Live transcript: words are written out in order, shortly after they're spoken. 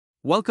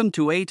Welcome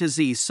to A to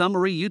Z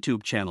Summary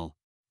YouTube channel.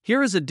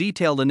 Here is a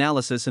detailed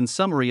analysis and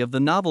summary of the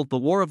novel The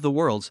War of the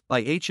Worlds by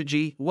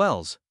H.G.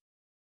 Wells.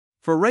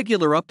 For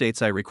regular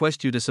updates, I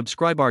request you to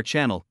subscribe our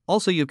channel.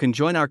 Also, you can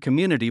join our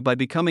community by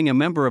becoming a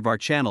member of our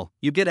channel.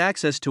 You get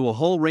access to a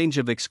whole range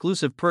of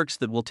exclusive perks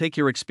that will take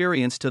your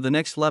experience to the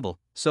next level.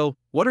 So,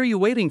 what are you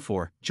waiting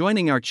for?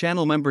 Joining our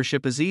channel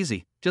membership is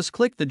easy. Just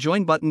click the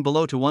join button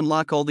below to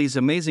unlock all these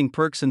amazing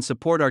perks and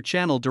support our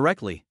channel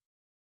directly.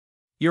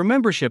 Your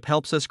membership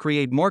helps us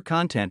create more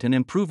content and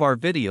improve our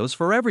videos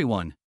for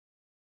everyone.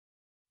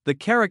 The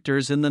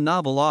characters in the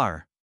novel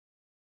are: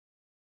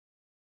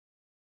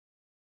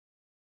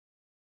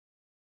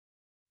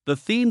 the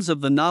themes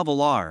of the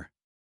novel are: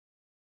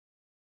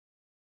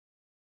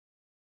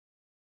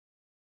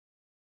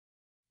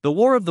 The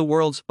War of the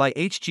Worlds by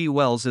H.G.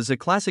 Wells is a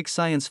classic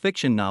science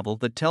fiction novel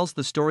that tells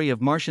the story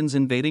of Martians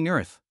invading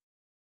Earth.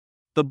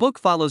 The book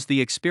follows the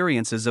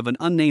experiences of an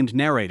unnamed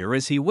narrator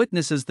as he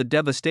witnesses the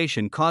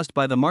devastation caused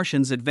by the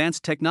Martians'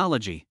 advanced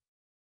technology.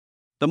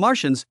 The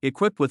Martians,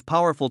 equipped with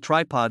powerful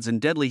tripods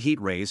and deadly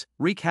heat rays,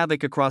 wreak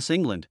havoc across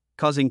England,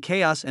 causing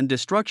chaos and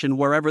destruction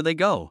wherever they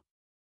go.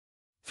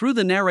 Through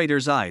the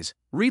narrator's eyes,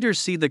 readers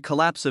see the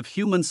collapse of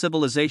human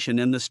civilization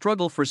and the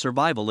struggle for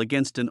survival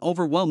against an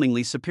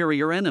overwhelmingly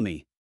superior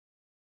enemy.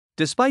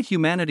 Despite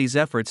humanity's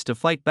efforts to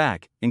fight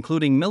back,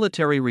 including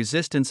military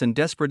resistance and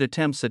desperate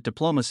attempts at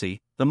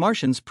diplomacy, the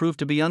Martians prove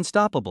to be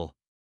unstoppable.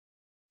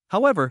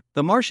 However,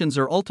 the Martians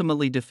are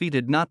ultimately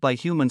defeated not by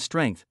human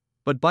strength,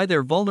 but by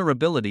their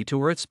vulnerability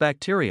to Earth's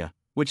bacteria,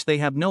 which they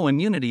have no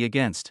immunity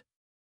against.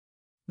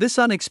 This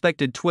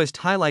unexpected twist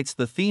highlights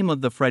the theme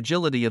of the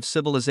fragility of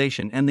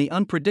civilization and the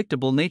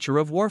unpredictable nature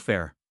of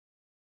warfare.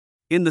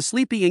 In the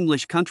sleepy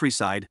English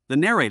countryside, the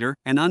narrator,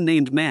 an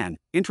unnamed man,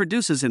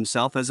 introduces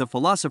himself as a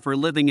philosopher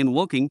living in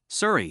Woking,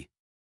 Surrey.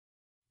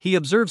 He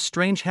observes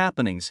strange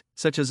happenings,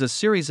 such as a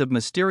series of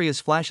mysterious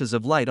flashes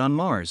of light on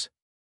Mars.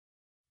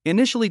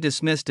 Initially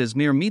dismissed as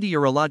mere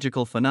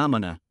meteorological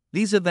phenomena,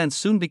 these events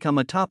soon become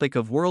a topic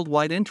of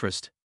worldwide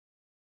interest.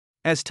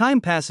 As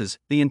time passes,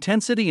 the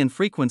intensity and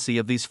frequency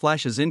of these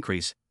flashes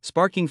increase,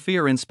 sparking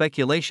fear and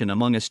speculation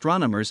among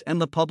astronomers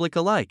and the public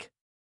alike.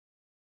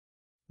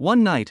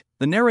 One night,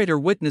 the narrator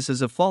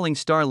witnesses a falling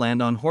star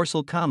land on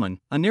Horsell Common,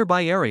 a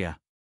nearby area.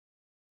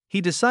 He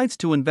decides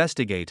to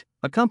investigate,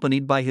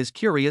 accompanied by his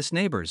curious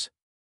neighbors.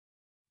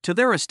 To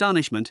their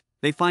astonishment,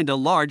 they find a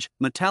large,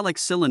 metallic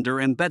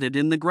cylinder embedded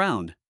in the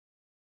ground.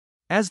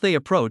 As they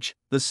approach,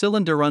 the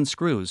cylinder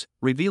unscrews,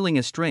 revealing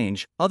a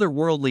strange,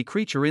 otherworldly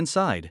creature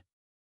inside.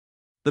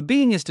 The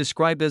being is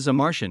described as a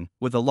Martian,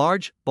 with a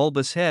large,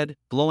 bulbous head,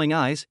 glowing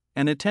eyes,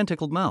 and a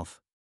tentacled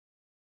mouth.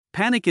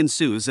 Panic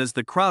ensues as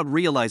the crowd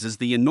realizes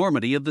the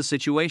enormity of the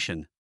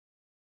situation.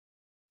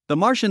 The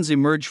Martians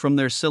emerge from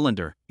their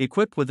cylinder,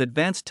 equipped with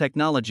advanced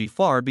technology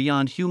far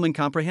beyond human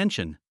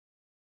comprehension.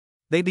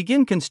 They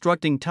begin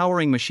constructing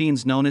towering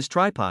machines known as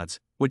tripods,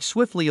 which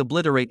swiftly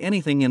obliterate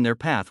anything in their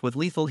path with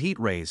lethal heat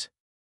rays.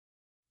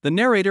 The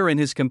narrator and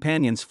his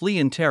companions flee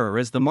in terror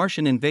as the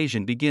Martian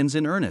invasion begins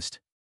in earnest.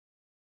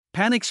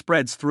 Panic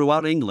spreads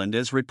throughout England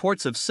as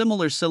reports of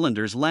similar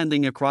cylinders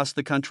landing across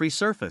the country's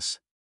surface.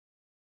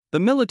 The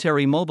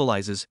military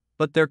mobilizes,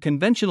 but their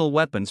conventional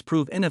weapons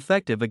prove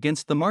ineffective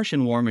against the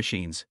Martian war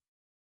machines.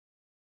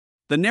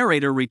 The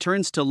narrator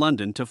returns to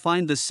London to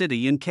find the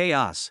city in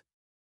chaos.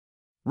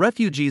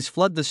 Refugees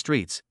flood the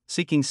streets,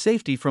 seeking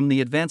safety from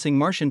the advancing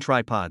Martian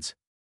tripods.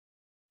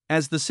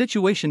 As the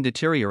situation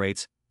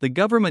deteriorates, the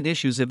government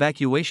issues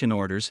evacuation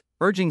orders,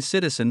 urging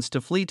citizens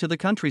to flee to the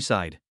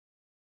countryside.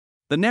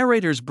 The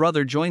narrator's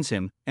brother joins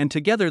him, and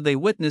together they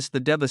witness the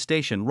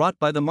devastation wrought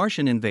by the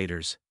Martian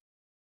invaders.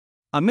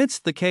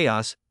 Amidst the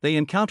chaos, they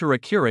encounter a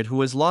curate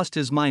who has lost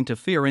his mind to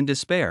fear and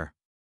despair.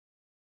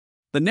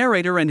 The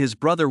narrator and his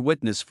brother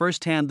witness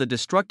firsthand the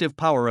destructive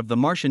power of the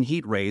Martian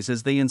heat rays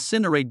as they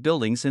incinerate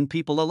buildings and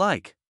people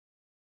alike.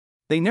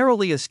 They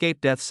narrowly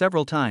escape death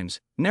several times,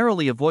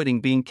 narrowly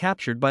avoiding being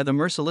captured by the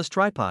merciless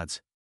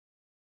tripods.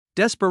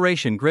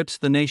 Desperation grips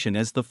the nation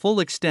as the full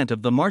extent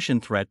of the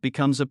Martian threat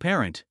becomes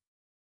apparent.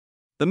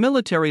 The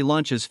military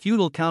launches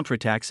futile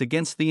counterattacks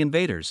against the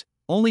invaders,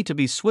 only to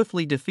be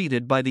swiftly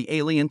defeated by the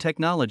alien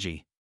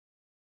technology.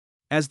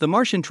 As the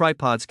Martian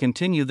tripods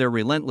continue their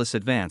relentless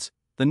advance,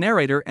 the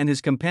narrator and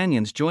his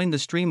companions join the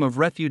stream of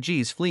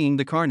refugees fleeing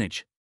the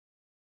carnage.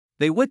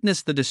 They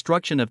witness the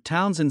destruction of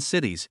towns and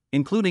cities,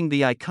 including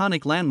the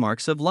iconic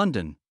landmarks of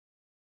London.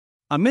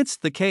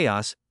 Amidst the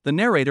chaos, the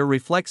narrator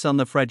reflects on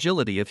the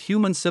fragility of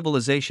human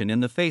civilization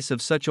in the face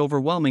of such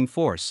overwhelming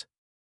force.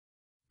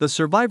 The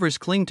survivors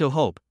cling to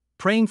hope,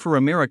 praying for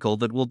a miracle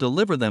that will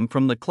deliver them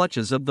from the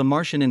clutches of the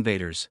Martian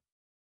invaders.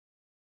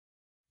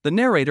 The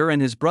narrator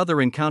and his brother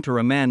encounter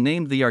a man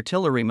named the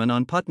Artilleryman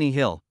on Putney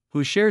Hill,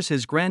 who shares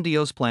his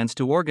grandiose plans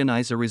to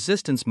organize a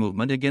resistance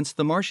movement against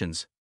the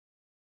Martians.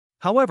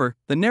 However,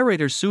 the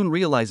narrator soon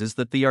realizes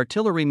that the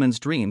artilleryman's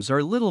dreams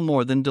are little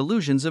more than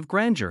delusions of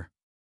grandeur.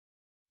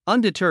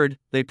 Undeterred,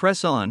 they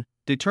press on,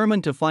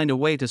 determined to find a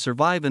way to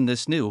survive in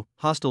this new,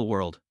 hostile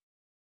world.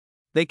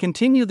 They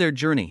continue their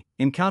journey,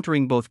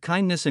 encountering both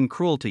kindness and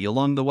cruelty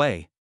along the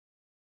way.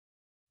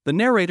 The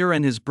narrator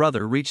and his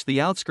brother reach the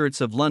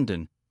outskirts of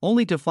London,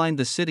 only to find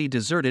the city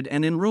deserted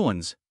and in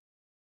ruins.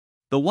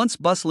 The once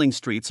bustling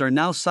streets are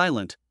now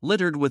silent,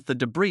 littered with the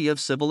debris of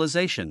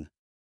civilization.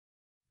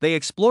 They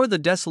explore the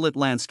desolate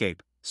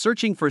landscape,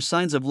 searching for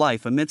signs of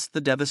life amidst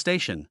the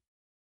devastation.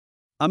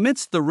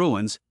 Amidst the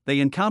ruins, they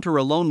encounter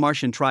a lone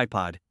Martian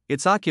tripod,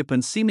 its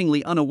occupants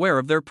seemingly unaware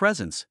of their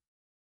presence.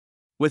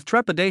 With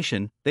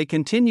trepidation, they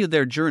continue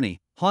their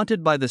journey,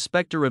 haunted by the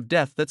specter of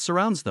death that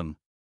surrounds them.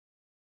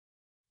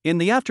 In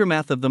the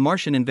aftermath of the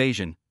Martian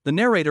invasion, the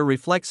narrator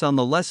reflects on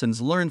the lessons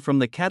learned from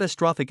the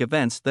catastrophic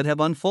events that have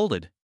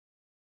unfolded.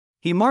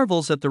 He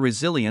marvels at the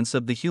resilience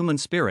of the human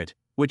spirit,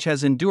 which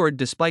has endured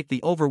despite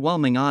the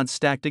overwhelming odds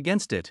stacked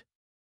against it.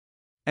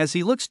 As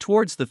he looks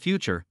towards the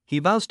future, he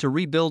vows to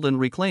rebuild and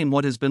reclaim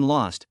what has been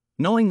lost,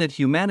 knowing that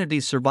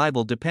humanity's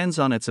survival depends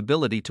on its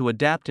ability to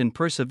adapt and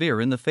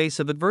persevere in the face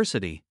of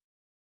adversity.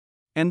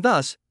 And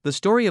thus, the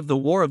story of the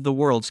War of the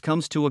Worlds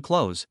comes to a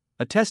close,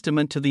 a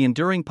testament to the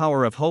enduring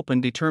power of hope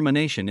and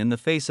determination in the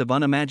face of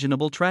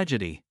unimaginable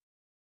tragedy.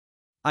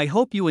 I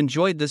hope you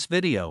enjoyed this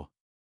video.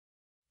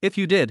 If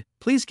you did,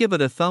 please give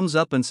it a thumbs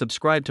up and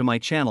subscribe to my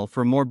channel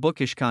for more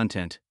bookish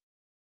content.